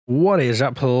What is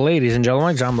up, ladies and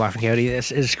gentlemen? I'm Laughing Coyote. This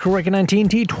is Cricket 19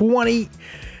 T20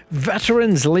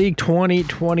 Veterans League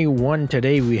 2021.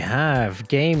 Today we have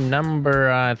game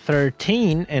number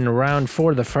 13 in round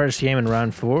 4, the first game in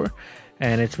round 4.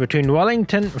 And it's between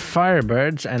Wellington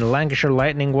Firebirds and Lancashire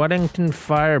Lighting. Wellington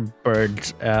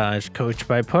Firebirds is coached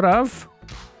by Pups.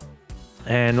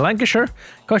 And Lancashire,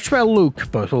 coached by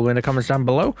Luke. Both will be in the comments down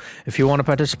below. If you want to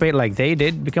participate like they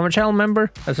did, become a channel member.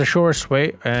 That's the surest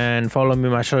way. And follow me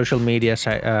on my social media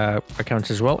accounts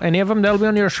as well. Any of them, they'll be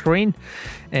on your screen.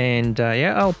 And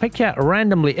yeah, I'll pick you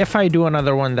randomly if I do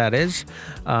another one, that is.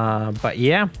 But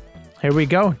yeah, here we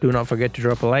go. Do not forget to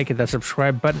drop a like, hit that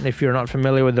subscribe button. If you're not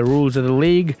familiar with the rules of the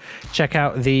league, check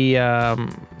out the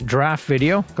draft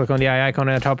video. Click on the eye icon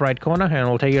in the top right corner and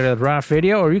it'll take you to the draft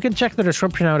video. Or you can check the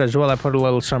description out as well. I put a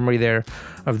little summary there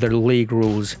of the league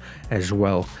rules as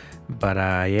well. But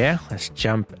yeah, let's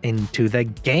jump into the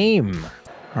game.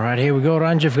 All right, here we go.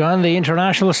 Ranjiv Gandhi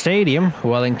International Stadium.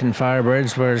 Wellington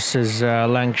Firebirds versus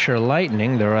Lancashire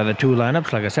Lighting. There are the two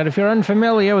lineups. Like I said, if you're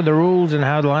unfamiliar with the rules and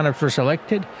how the lineups were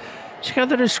selected, check out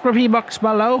the description box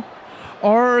below,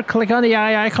 or click on the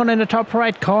eye icon in the top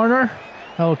right corner.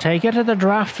 I'll take you to the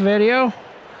draft video.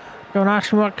 Don't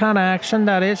ask me what kind of accent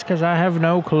that is, because I have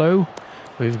no clue.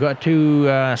 We've got two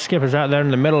skippers out there in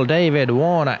the middle, David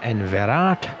Warner and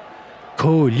Virat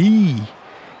Kohli.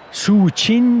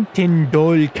 Sachin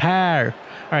Tendulkar.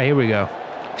 Alright, here we go.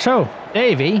 So,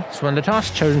 Davey has won the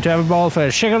toss, chosen to have a ball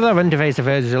first. Shikhar Dhawan to face the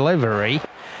first delivery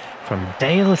from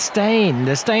Dale Steyn,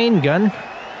 the Steyn gun.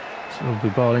 We'll be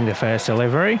bowling the first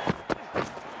delivery.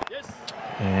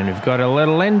 And we've got a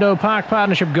little Indo-Pak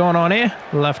partnership going on here.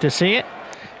 Love to see it.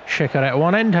 Shikhar at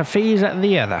one end, Hafiz at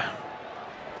the other.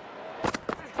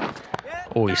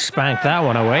 Oh, he spanked that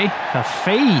one away.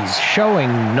 Hafiz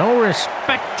showing no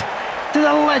respect to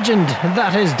the legend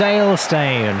that is Dale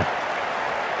Steyn.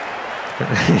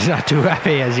 He's not too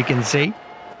happy, as you can see.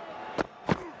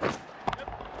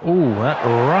 Oh, that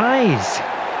rise.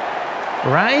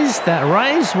 Rise? That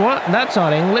rise? What? That's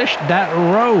not English. That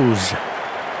rose.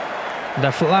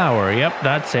 The flower. Yep,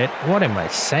 that's it. What am I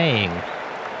saying?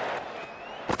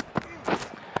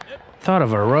 Thought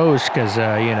of a rose because,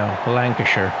 you know,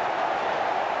 Lancashire.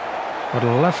 Would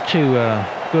love to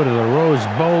go to the Rose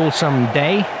Bowl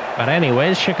someday. But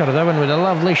anyways, Shikhar Dhawan with a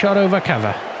lovely shot over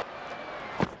cover.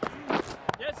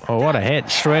 Oh, what a hit.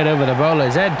 Straight over the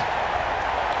bowler's head.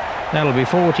 That'll be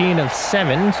 14 of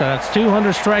 7, so that's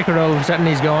 200 striker all of a sudden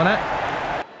he's going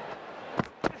at.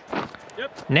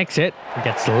 Nicks it,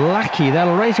 gets lucky.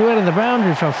 That'll race away to the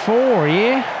boundary for 4,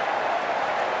 yeah?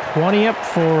 20 up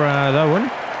for Dhawan.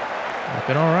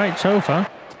 Looking alright so far.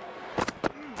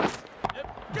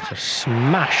 It's a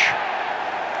smash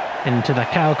into the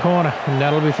cow corner, and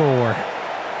that'll be 4.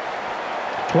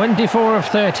 24 of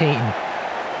 13.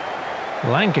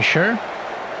 Lancashire.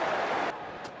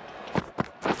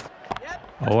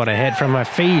 Oh, what a hit from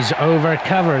Hafiz over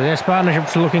cover. This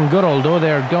partnership's looking good, although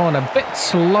they're going a bit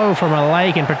slow from a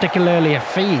leg, and particularly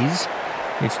Hafiz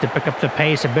needs to pick up the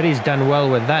pace a bit. He's done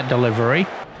well with that delivery.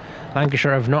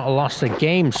 Lancashire have not lost a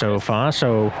game so far,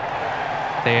 so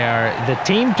they are the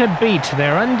team to beat.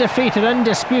 They're undefeated,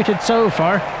 undisputed so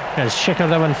far, as Shikhar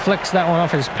Dhawan flicks that one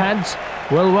off his pads.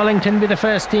 Will Wellington be the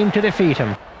first team to defeat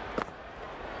him?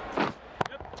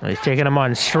 He's taking him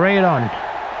on straight on.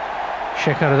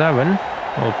 Shikhar Dhawan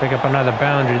will pick up another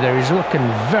boundary there. He's looking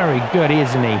very good,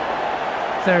 isn't he?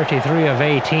 33 of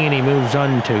 18 he moves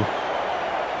on to.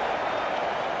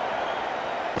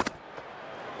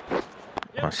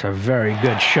 That's a very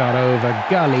good shot over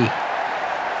gully.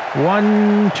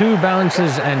 1, 2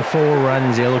 bounces and 4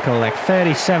 runs. He'll collect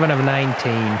 37 of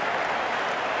 19.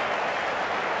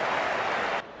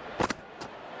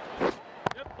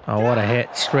 Oh, what a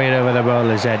hit. Straight over the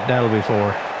bowler's head. That'll be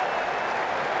 4.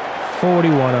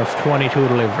 41 of 22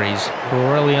 deliveries.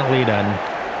 Brilliantly done.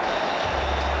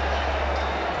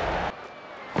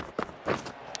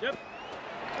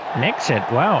 Nicks it.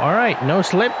 Wow, alright. No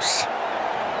slips.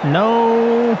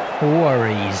 No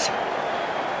worries.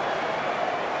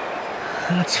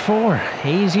 That's 4.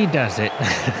 Easy does it.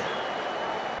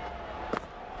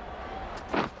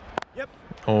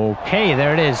 Okay,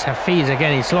 there it is. Hafiz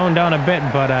again. He's slowing down a bit,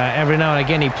 but every now and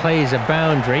again he plays a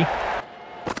boundary.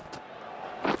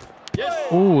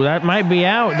 Ooh, that might be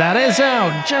out. That is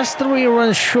out. Just 3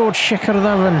 runs short, Shikhar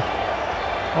Dhawan.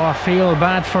 Oh, I feel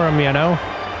bad for him, you know.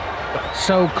 But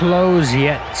so close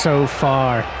yet so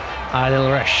far. Adil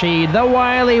Rashid, the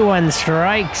wily one,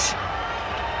 strikes.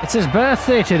 It's his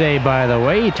birthday today, by the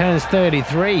way. He turns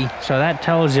 33. So that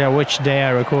tells you which day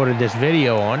I recorded this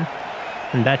video on.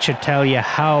 And that should tell you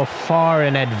how far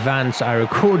in advance I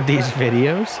record these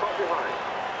videos.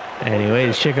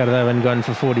 Anyways, Shikhar gone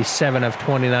for 47 of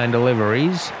 29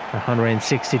 deliveries.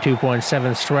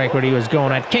 162.7 strike rate he was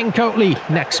going at. King Cotley,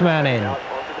 next man in.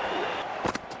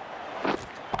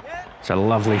 It's a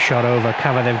lovely shot over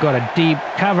cover. They've got a deep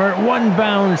cover. One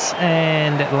bounce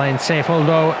and line safe.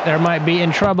 Although there might be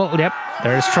in trouble. Yep,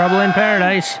 there's trouble in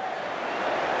paradise.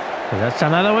 That's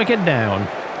another wicket down.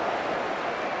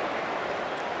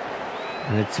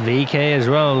 And it's VK as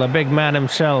well. The big man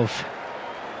himself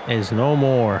is no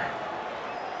more.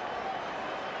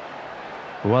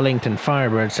 Wellington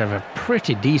Firebirds have a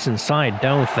pretty decent side,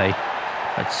 don't they?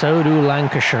 But so do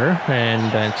Lancashire,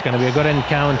 and it's going to be a good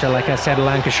encounter. Like I said,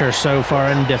 Lancashire so far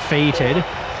undefeated.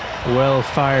 Will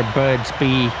Firebirds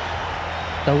be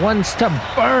the ones to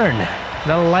burn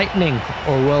the Lightning,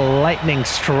 or will Lightning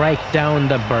strike down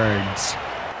the Birds?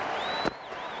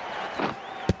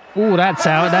 Ooh, that's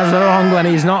out. That's the wrong one.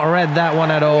 He's not read that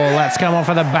one at all. That's come off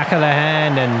of the back of the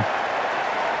hand, and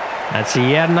that's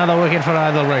yet another wicket for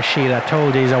Adil Rashid. I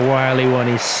told you he's a wily one.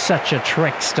 He's such a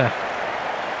trickster.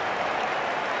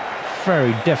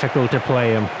 Very difficult to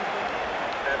play him.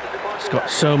 He's got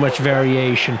so much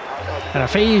variation. And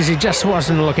Hafiz, he just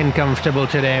wasn't looking comfortable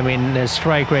today. I mean, his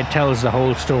strike rate tells the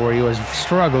whole story. He was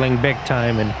struggling big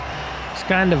time, and it's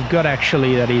kind of good,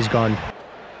 actually, that he's gone.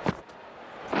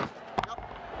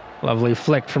 Lovely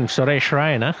flick from Suresh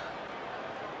Raina.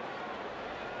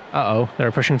 Uh-oh,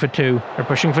 they're pushing for two. They're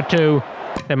pushing for two.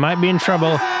 They might be in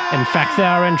trouble. In fact, they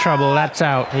are in trouble. That's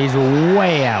out. He's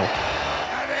way out.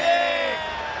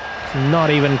 It's not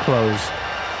even close.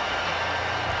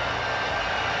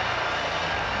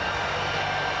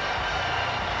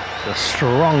 A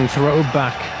strong throw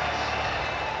back.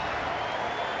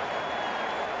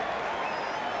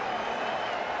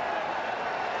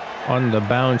 On the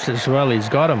bounce as well, he's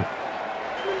got him.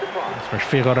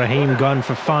 Rashfiqur Rahim gone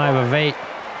for 5 of 8.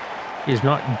 He's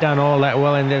not done all that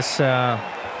well in this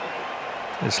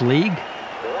league.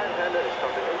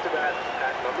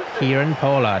 Kieran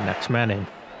Pollard, next man in.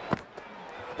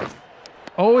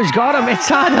 Oh, he's got him. It's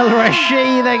Adil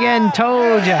Rashid again,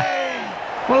 told ya.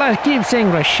 Well, I keep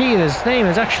saying Rashid. His name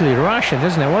is actually Rashid,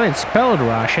 isn't it? Well, it's spelled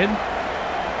Rashid.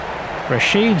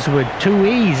 Rashid's with 2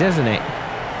 E's, isn't it?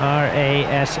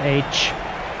 R-A-S-H-E-E-D.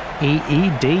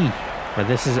 But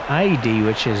this is I-D,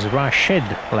 which is Rashid,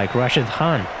 like Rashid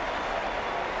Khan.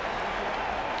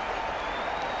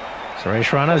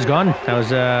 Suresh Raina's gone. That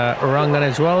was a wrong one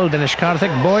as well. Dinesh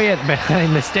Karthik Boyat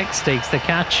behind the sticks takes the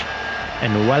catch.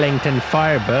 And Wellington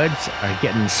Firebirds are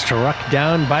getting struck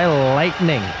down by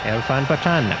lightning. Irfan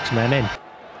Pathan, next man in.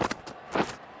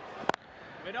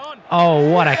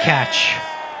 Oh, what a catch.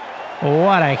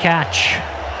 What a catch.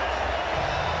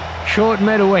 Short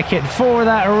mid-wicket. For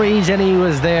that reason he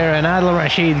was there, and Adil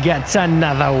Rashid gets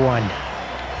another one.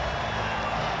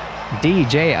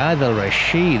 DJ Adil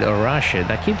Rashid, or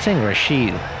Rashid. I keep saying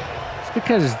Rashid. It's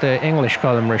because the English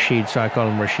call him Rashid, so I call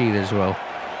him Rashid as well.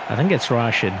 I think it's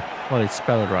Rashid. Well, it's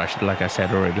spelled Rashid, like I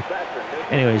said already.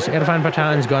 Anyways, Irfan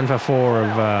Pathan's gone for 4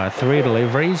 of 3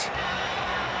 deliveries.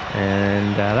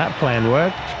 And that plan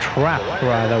worked. Trap,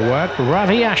 rather, worked.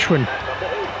 Ravi Ashwin.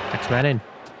 Next man in.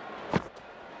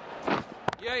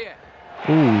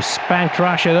 Ooh, spanked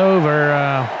Rashid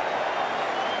over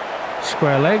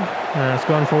square leg. It's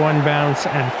gone for 1 bounce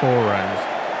and 4 runs.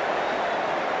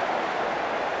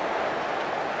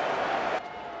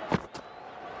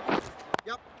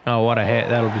 Oh, what a hit.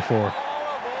 That'll be 4.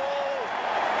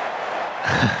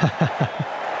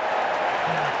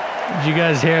 Did you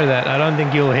guys hear that? I don't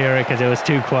think you'll hear it because it was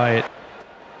too quiet.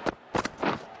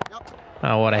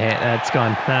 Oh, what a hit. That's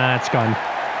gone. That's gone.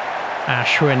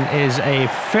 Ashwin is a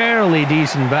fairly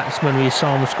decent batsman. We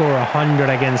saw him score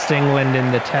 100 against England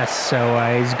in the Tests, so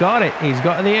he's got it. He's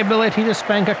got the ability to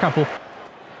spank a couple.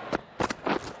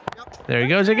 There he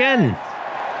goes again.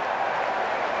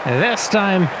 This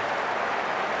time,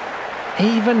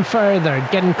 even further,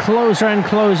 getting closer and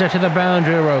closer to the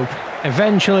boundary rope.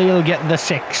 Eventually, he'll get the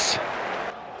 6.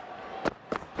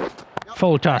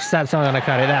 Full toss. That's not going to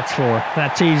cut it. That's 4.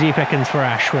 That's easy pickings for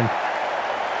Ashwin.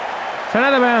 So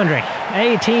another boundary.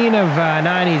 18 of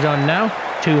 9 he's on now.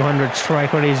 200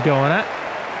 strike what he's going at.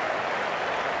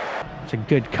 It's a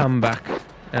good comeback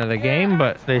out of the game,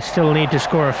 but they still need to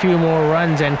score a few more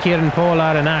runs, and Kieran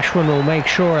Pollard and Ashwin will make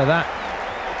sure of that.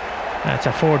 That's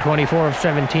a 424 of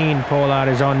 17 Pollard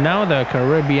is on now. The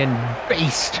Caribbean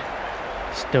beast.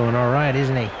 He's doing all right,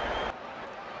 isn't he?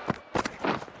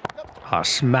 A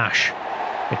smash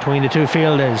between the two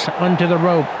fielders. Onto the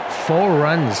rope. 4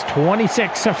 runs.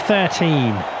 26 of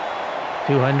 13.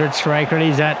 200 strike rate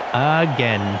he's at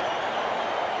again.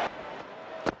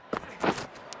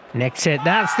 Next hit.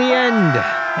 That's the end.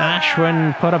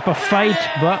 Ashwin put up a fight,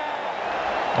 but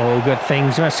all good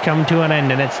things must come to an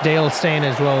end, and it's Dale Steyn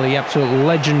as well, the absolute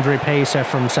legendary pacer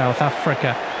from South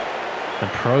Africa. The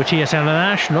Proteas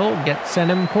international gets an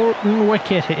important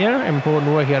wicket here,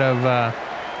 important wicket of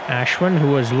Ashwin,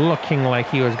 who was looking like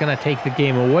he was going to take the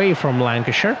game away from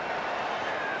Lancashire.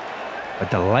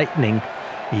 But the Lightning,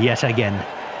 yet again,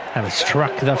 have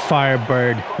struck the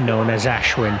Firebird known as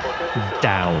Ashwin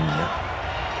down.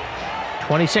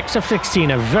 26 of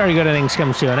 16, a very good innings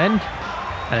comes to an end.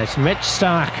 And it's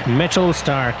Mitchell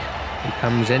Stark, who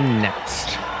comes in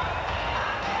next.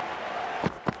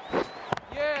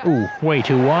 Ooh, way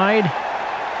too wide.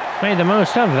 Made the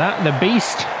most of that, the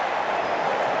beast.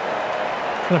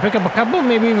 Gonna pick up a couple,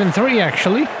 maybe even three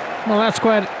actually. Well, that's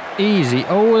quite easy.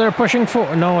 Oh, they're pushing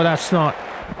forward. No, that's not.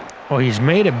 Oh, he's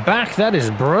made it back. That is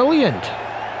brilliant.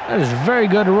 That is very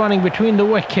good running between the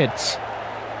wickets.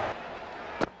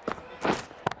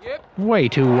 Way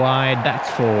too wide, that's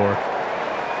 4.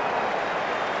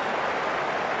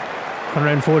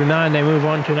 149 they move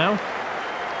on to now.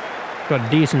 Got a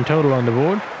decent total on the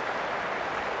board.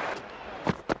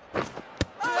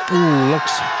 Ooh,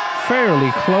 looks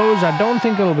fairly close. I don't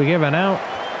think it'll be given out.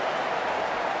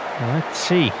 Let's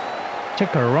see.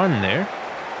 Took a run there.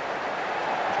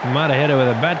 Might have hit it with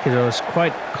a bat because it was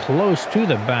quite close to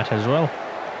the bat as well.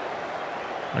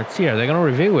 Let's see, are they going to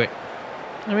review it?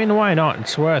 I mean, why not?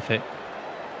 It's worth it.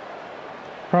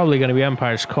 Probably going to be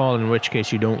umpire's call, in which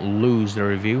case you don't lose the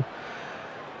review.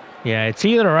 Yeah, it's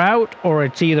either out or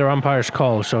it's either umpire's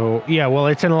call. So, yeah, well,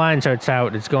 it's in line, so it's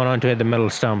out. It's going on to hit the middle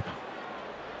stump.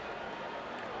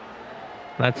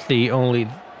 That's the only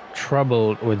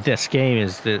trouble with this game,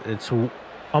 is that it's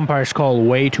umpire's call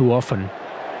way too often.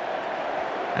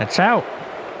 That's out.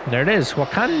 There it is.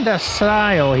 Wakanda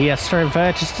style. He has to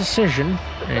revert his decision.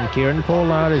 And Kieran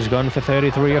Pollard is gone for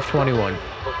 33 of 21.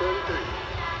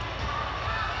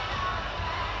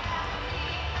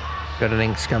 Good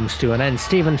innings comes to an end.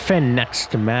 Stephen Finn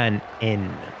next man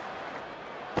in.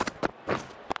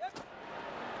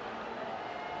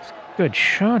 Good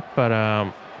shot,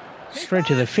 but straight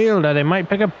to the field. They might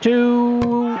pick up 2.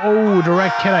 Oh,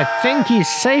 direct hit. I think he's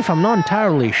safe. I'm not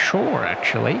entirely sure,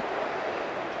 actually.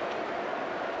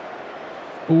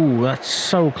 Ooh, that's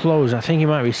so close. I think he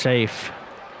might be safe.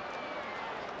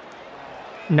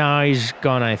 No, he's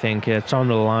gone, I think. It's on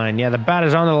the line. Yeah, the bat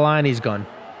is on the line. He's gone.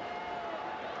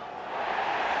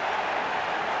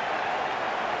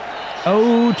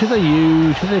 O to the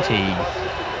U to the T.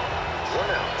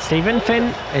 Stephen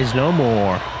Finn is no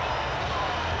more.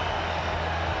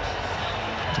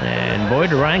 And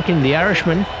Boyd Rankin, the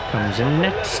Irishman, comes in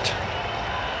next.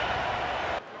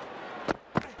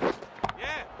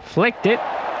 Flicked it.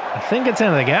 I think it's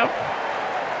into the gap.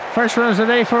 First runs of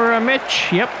the day for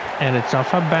Mitch. Yep. And it's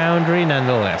off a boundary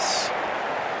nonetheless.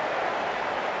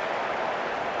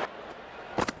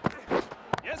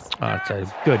 Oh, it's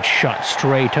a good shot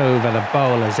straight over the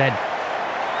bowler's head.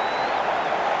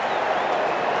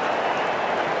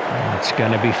 It's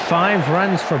going to be 5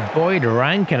 runs for Boyd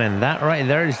Rankin, and that right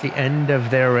there is the end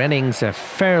of their innings. A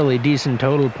fairly decent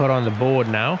total put on the board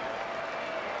now.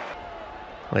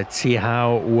 Let's see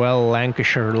how well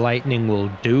Lancashire Lighting will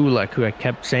do. Like I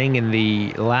kept saying in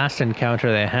the last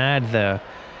encounter they had, the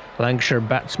Lancashire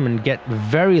batsmen get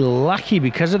very lucky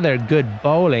because of their good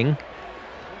bowling.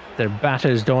 Their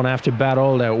batters don't have to bat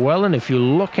all that well, and if you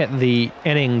look at the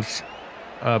innings,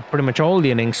 pretty much all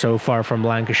the innings so far from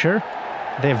Lancashire,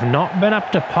 they've not been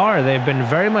up to par. They've been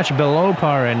very much below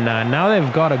par, and now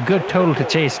they've got a good total to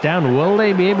chase down. Will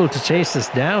they be able to chase this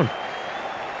down?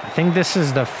 I think this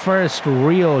is the first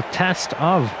real test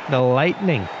of the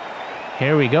Lightning.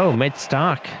 Here we go, Mitch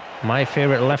Stark, my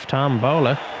favourite left-arm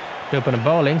bowler, to open a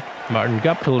bowling. Martin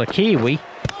Guptill, the Kiwi,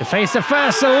 to face the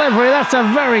first delivery. That's a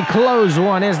very close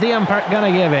one. Is the umpire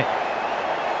going to give it?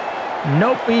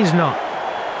 Nope, he's not.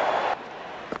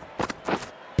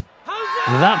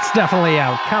 That's definitely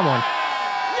out. Come on.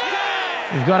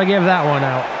 You've got to give that one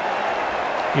out.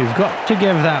 You've got to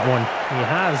give that one. He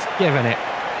has given it.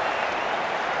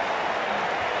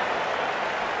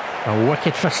 A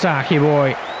wicket for Starky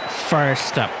Boy.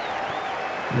 First up.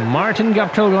 Martin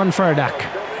Guptill gone for a duck.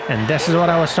 And this is what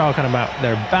I was talking about.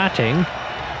 Their batting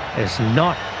is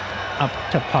not up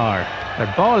to par.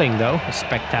 Their bowling, though, is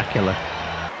spectacular.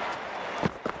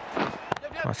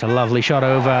 That's a lovely shot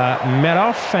over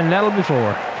mid-off, and that'll be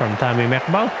 4 from Tammy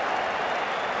Iqbal.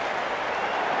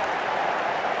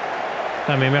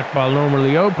 Tammy Iqbal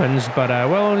normally opens, but,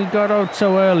 well, he got out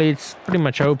so early, it's pretty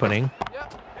much opening.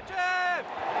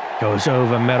 Goes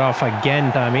over mid-off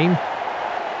again, Tammy.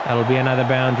 That'll be another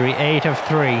boundary, 8 of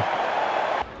 3.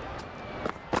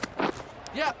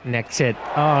 Next hit.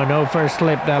 Oh, no first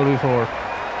slip. That'll be 4.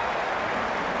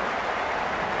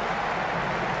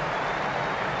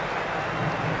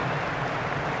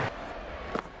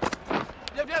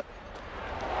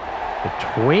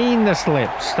 Between the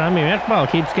slips. Tommy Metball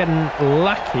keeps getting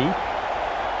lucky.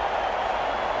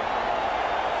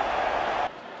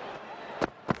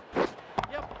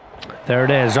 There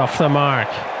it is, off the mark.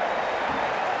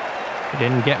 He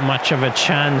didn't get much of a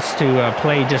chance to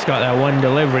play, just got that one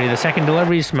delivery. The second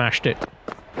delivery smashed it.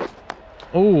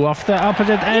 Oh, off the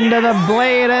opposite end of the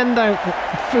blade, and the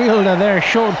fielder there,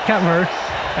 short cover.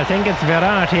 I think it's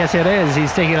Virat, yes it is.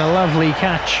 He's taking a lovely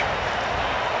catch.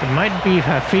 It might be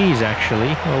Hafiz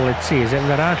actually. Well, let's see, is it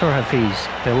Virat or Hafiz?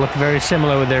 They look very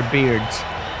similar with their beards.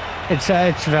 It's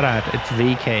Virat, it's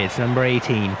VK, it's number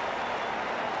 18.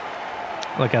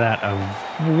 Look at that, a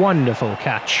wonderful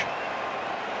catch.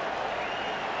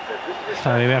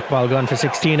 Tommy Mekbal gone for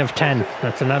 16 of 10.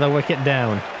 That's another wicket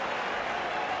down.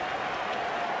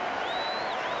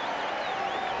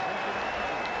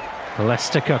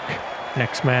 Lester Cook,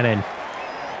 next man in.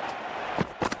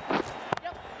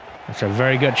 That's a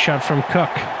very good shot from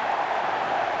Cook.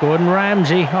 Gordon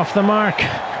Ramsay off the mark.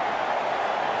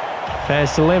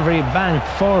 First delivery, bang,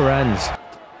 4 runs.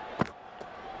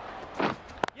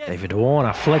 David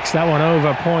Warner flicks that one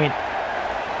over point.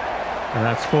 And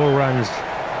that's 4 runs.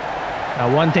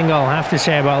 Now, one thing I'll have to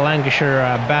say about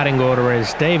Lancashire batting order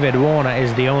is David Warner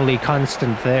is the only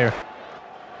constant there.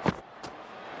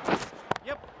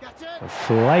 A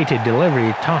flighted delivery,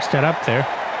 he tossed it up there.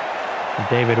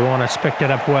 David Warner's picked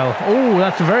it up well. Oh,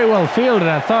 that's very well fielded.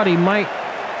 I thought he might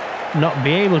not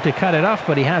be able to cut it off,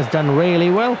 but he has done really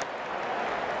well.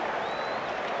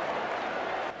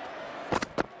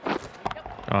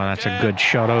 Oh, that's a good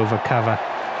shot over cover.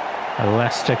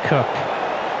 Lester Cook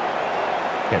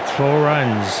gets 4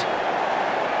 runs.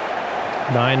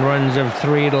 9 runs of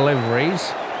 3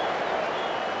 deliveries.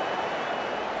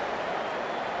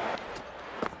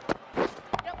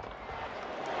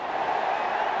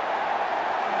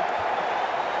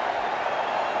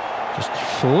 Just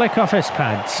flick off his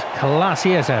pads.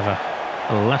 Classy as ever.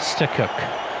 Lester Cook.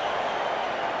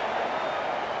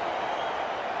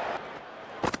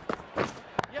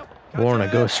 Warner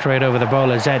goes straight over the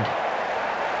bowler's head.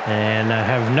 And I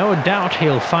have no doubt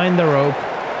he'll find the rope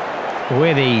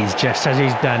with ease, just as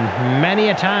he's done many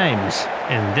a times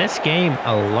in this game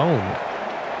alone.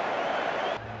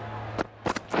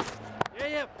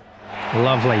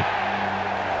 Lovely.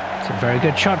 It's a very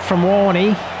good shot from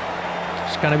Warney.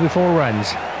 It's going to be 4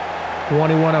 runs.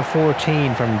 21 of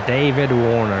 14 from David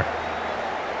Warner.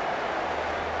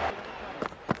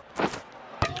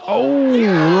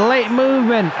 Oh, late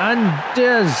movement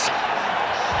undoes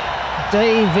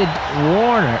David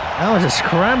Warner. That was a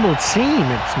scrambled seam.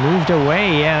 It's moved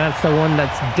away. Yeah, that's the one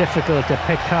that's difficult to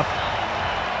pick up.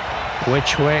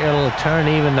 Which way it'll turn.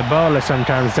 Even the bowler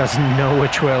sometimes doesn't know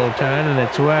which way it'll turn, and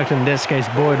it's worked. In this case,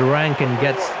 Boyd Rankin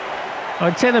gets,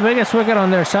 I'd say, the biggest wicket on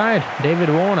their side. David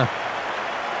Warner.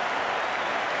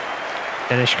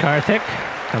 Dinesh Karthik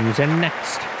comes in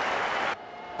next.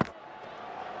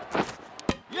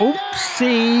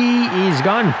 Oopsie, he's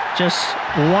gone. Just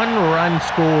 1 run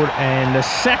scored, and the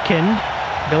second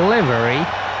delivery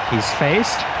he's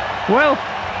faced, well,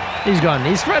 he's gone.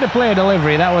 He's tried to play a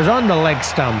delivery that was on the leg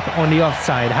stump on the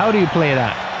offside. How do you play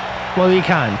that? Well, you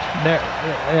can't.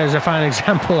 There's a fine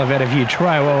example of it. If you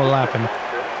try, what will happen?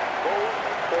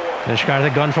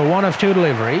 Nishkarthik gone for 1 of 2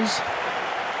 deliveries.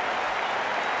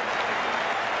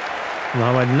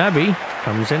 Mohammad Nabi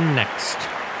comes in next.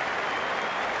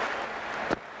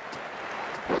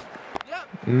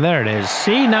 There it is.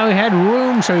 See, now he had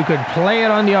room so he could play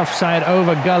it on the offside,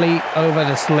 over gully, over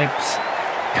the slips,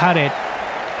 cut it,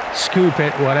 scoop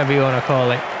it, whatever you want to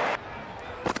call it.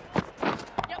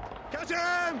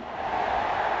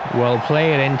 Well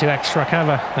played into extra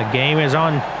cover. The game is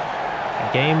on. The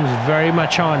game's very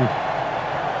much on.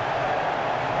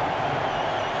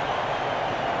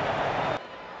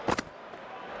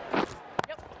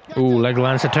 Ooh, leg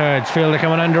lance of turds. Fielder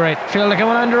coming under it. Fielder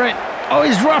coming under it. Oh,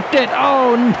 he's dropped it.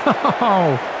 Oh,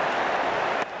 no.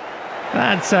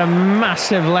 That's a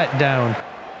massive letdown.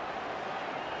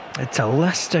 It's a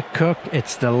Lester Cook.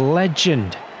 It's the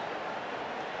legend.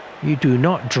 You do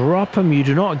not drop him. You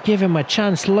do not give him a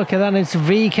chance. Look at that. It's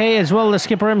VK as well, the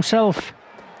skipper himself.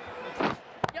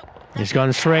 He's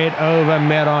gone straight over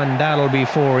mid-on. That'll be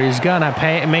 4. He's gonna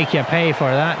make you pay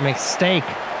for that mistake.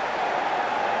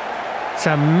 It's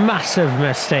a massive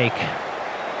mistake.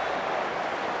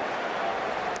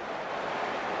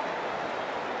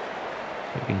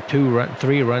 Making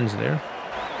 3 runs there.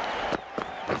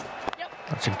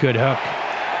 That's a good hook.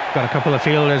 Got a couple of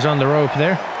fielders on the rope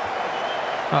there.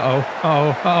 Uh-oh. Uh-oh.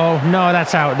 Uh-oh. No,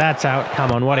 that's out. That's out.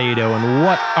 Come on, what are you doing?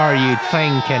 What are you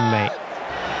thinking, mate?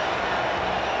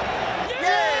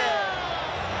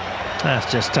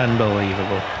 That's just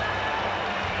unbelievable.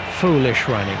 Foolish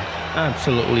running.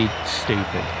 Absolutely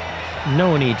stupid.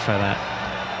 No need for that.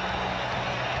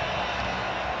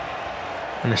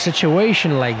 In a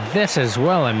situation like this as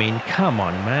well, I mean, come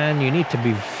on, man. You need to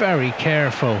be very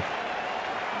careful.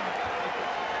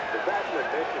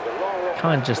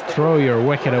 Can't just throw your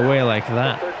wicket away like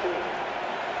that.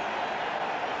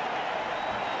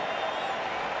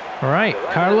 All right,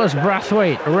 Carlos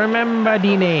Brathwaite. Remember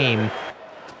the name.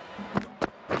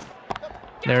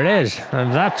 There it is.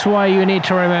 And that's why you need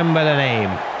to remember the name.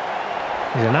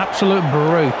 He's an absolute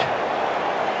brute.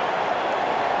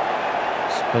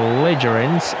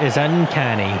 Belligerence is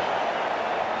uncanny.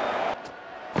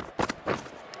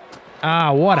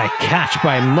 Ah, what a catch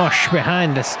by Mush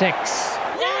behind the sticks.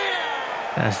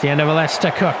 That's the end of a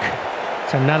Leicester Cook.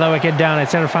 It's another wicket down.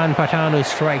 It's Irfan Pathan who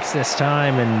strikes this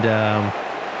time, and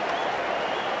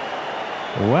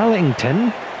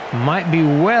Wellington might be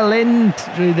well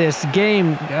into this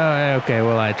game. Okay,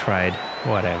 well, I tried.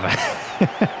 Whatever.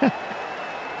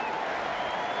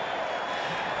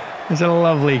 It's a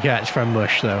lovely catch from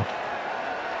Mush, though.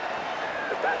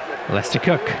 Leicester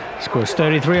Cook scores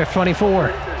 33 of 24.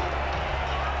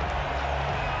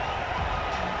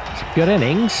 It's a good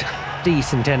innings.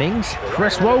 Decent innings.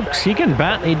 Chris Wokes, he can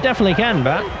bat. He definitely can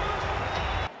bat.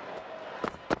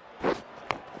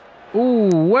 Ooh,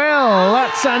 well,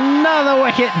 that's another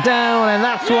wicket down, and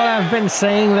that's what I've been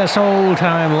saying this whole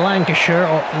time. Lancashire,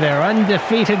 they're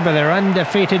undefeated, but they're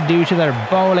undefeated due to their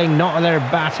bowling, not their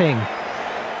batting.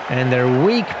 And their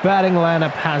weak batting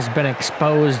lineup has been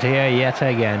exposed here yet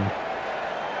again.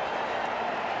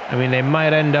 I mean, they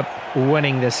might end up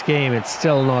winning this game. It's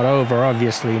still not over,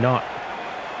 obviously not.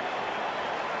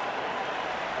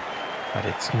 But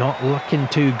it's not looking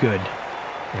too good.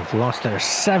 They've lost their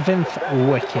 7th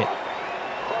wicket.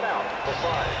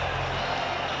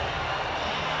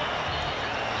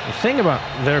 The thing about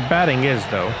their batting is,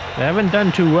 though, they haven't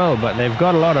done too well, but they've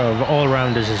got a lot of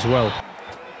all-rounders as well.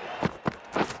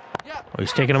 Oh,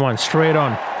 he's taking them on, straight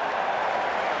on.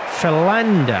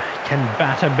 Philander can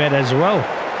bat a bit as well.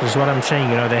 This is what I'm saying,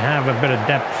 you know, they have a bit of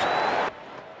depth.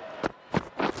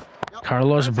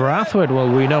 Carlos Brathwaite, well,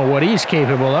 we know what he's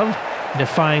capable of.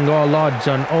 Defying all odds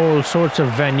on all sorts of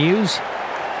venues.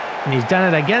 And he's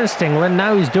done it against England,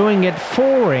 now he's doing it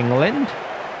for England.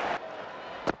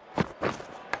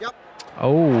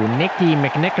 Oh, Nicky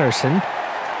McNickerson.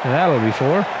 That'll be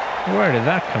four. Where did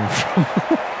that come from?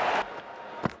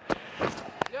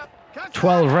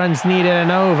 12 runs needed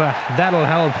and over. That'll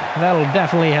help. That'll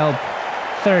definitely help.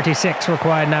 36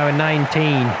 required now in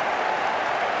 19.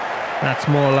 That's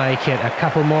more like it. A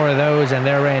couple more of those and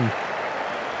they're in.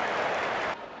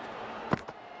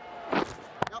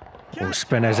 Oh,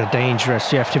 spinners are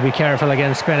dangerous. You have to be careful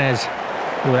against spinners.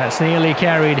 Oh, that's nearly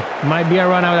carried. Might be a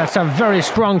run out. That's a very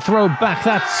strong throw back.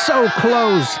 That's so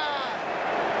close.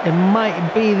 It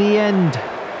might be the end.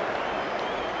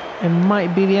 It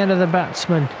might be the end of the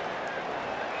batsman.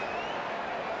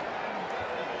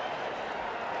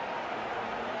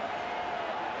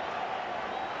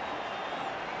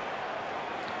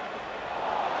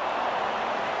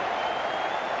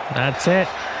 That's it.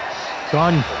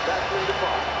 Gone.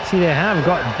 See, they have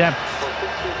got depth.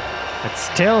 But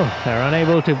still, they're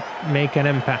unable to make an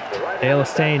impact. Dale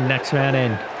Steyn, next man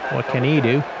in. What can he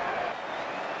do?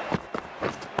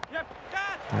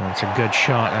 Oh, that's a good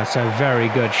shot. That's a very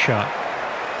good shot.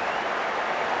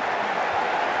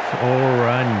 4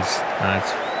 runs.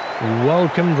 That's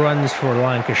welcomed runs for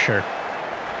Lancashire.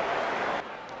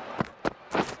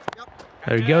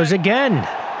 There he goes again.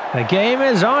 The game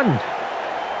is on.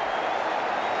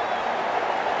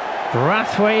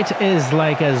 Brathwaite is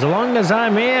like, as long as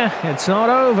I'm here, it's not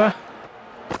over.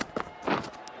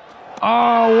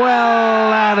 Oh, well,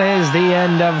 that is the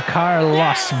end of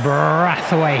Carlos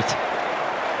Brathwaite.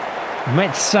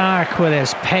 Mitch Starc with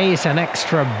his pace and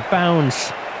extra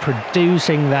bounce,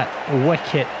 producing that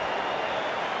wicket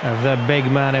of the big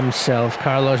man himself,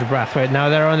 Carlos Brathwaite. Now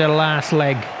they're on their last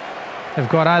leg. They've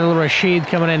got Adil Rashid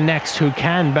coming in next, who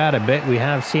can bat a bit. We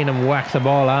have seen him whack the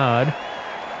ball hard.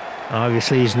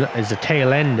 Obviously, he's a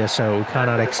tail ender, so we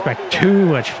cannot expect too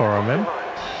much from him.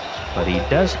 But he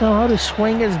does know how to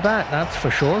swing his bat, that's for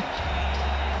sure.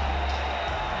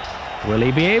 Will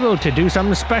he be able to do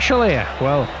something special here?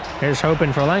 Well, here's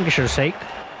hoping for Lancashire's sake.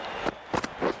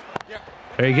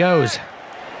 There he goes.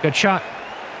 Good shot.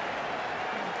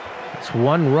 It's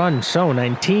 1 run, so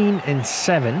 19 and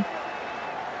 7.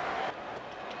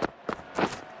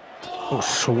 Oh,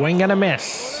 swing and a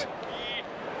miss.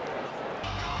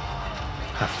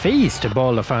 Fees to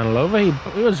bowl the final over.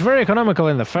 He was very economical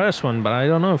in the first one, but I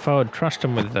don't know if I would trust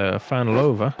him with the final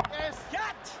over.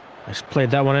 He's played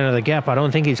that one into the gap. I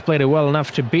don't think he's played it well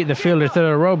enough to beat the fielder to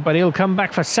the rope, but he'll come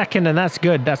back for second, and that's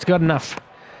good. That's good enough.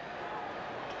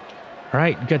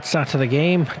 Right, good start to the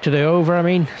game. To the over, I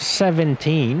mean,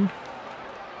 17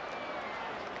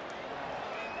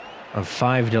 of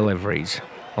 5 deliveries.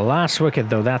 Last wicket,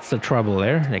 though, that's the trouble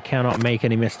there. They cannot make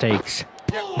any mistakes.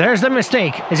 There's the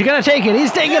mistake. Is he going to take it?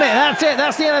 He's taking it. That's it.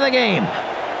 That's the end of the game.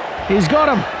 He's got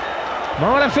him.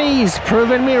 Mohammad Hafeez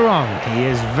proving me wrong. He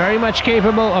is very much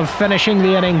capable of finishing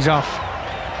the innings off.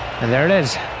 And there it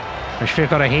is.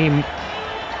 Mushfiqur Rahim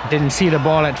didn't see the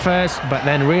ball at first, but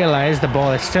then realized the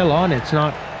ball is still on. It's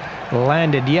not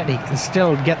landed yet. He can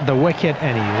still get the wicket,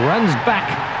 and he runs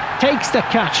back, takes the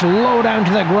catch low down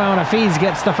to the ground. Hafeez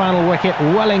gets the final wicket.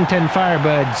 Wellington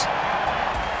Firebirds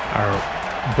are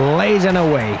blazing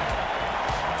away.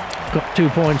 Got 2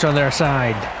 points on their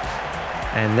side.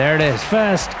 And there it is.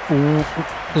 First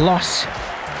loss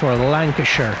for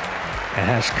Lancashire. It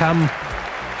has come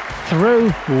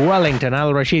through Wellington.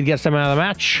 Al Rashid gets them out of the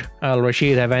match. Al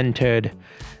Rashid have entered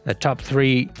the top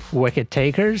 3 wicket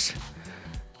takers.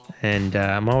 And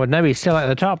Mohammad Nabi still at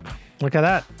the top. Look at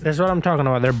that. This is what I'm talking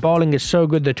about. Their bowling is so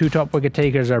good. The 2 top wicket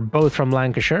takers are both from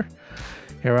Lancashire.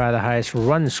 Here are the highest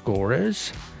run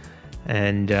scorers.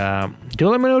 And do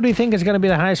let me know who do you think is going to be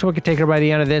the highest wicket taker by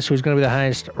the end of this, who's going to be the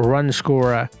highest run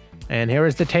scorer. And here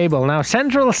is the table. Now,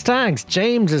 Central Stags,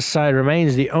 James's side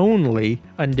remains the only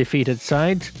undefeated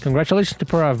side. Congratulations to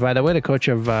Parav, by the way, the coach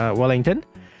of Wellington.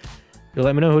 Do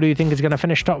let me know who do you think is going to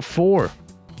finish top 4.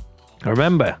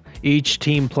 Remember, each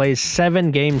team plays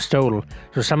 7 games total.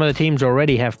 So some of the teams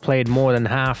already have played more than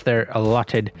half their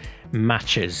allotted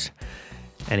matches.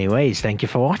 Anyways, thank you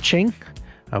for watching.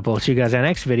 I'll see you guys in the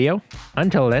next video.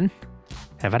 Until then,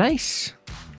 have a nice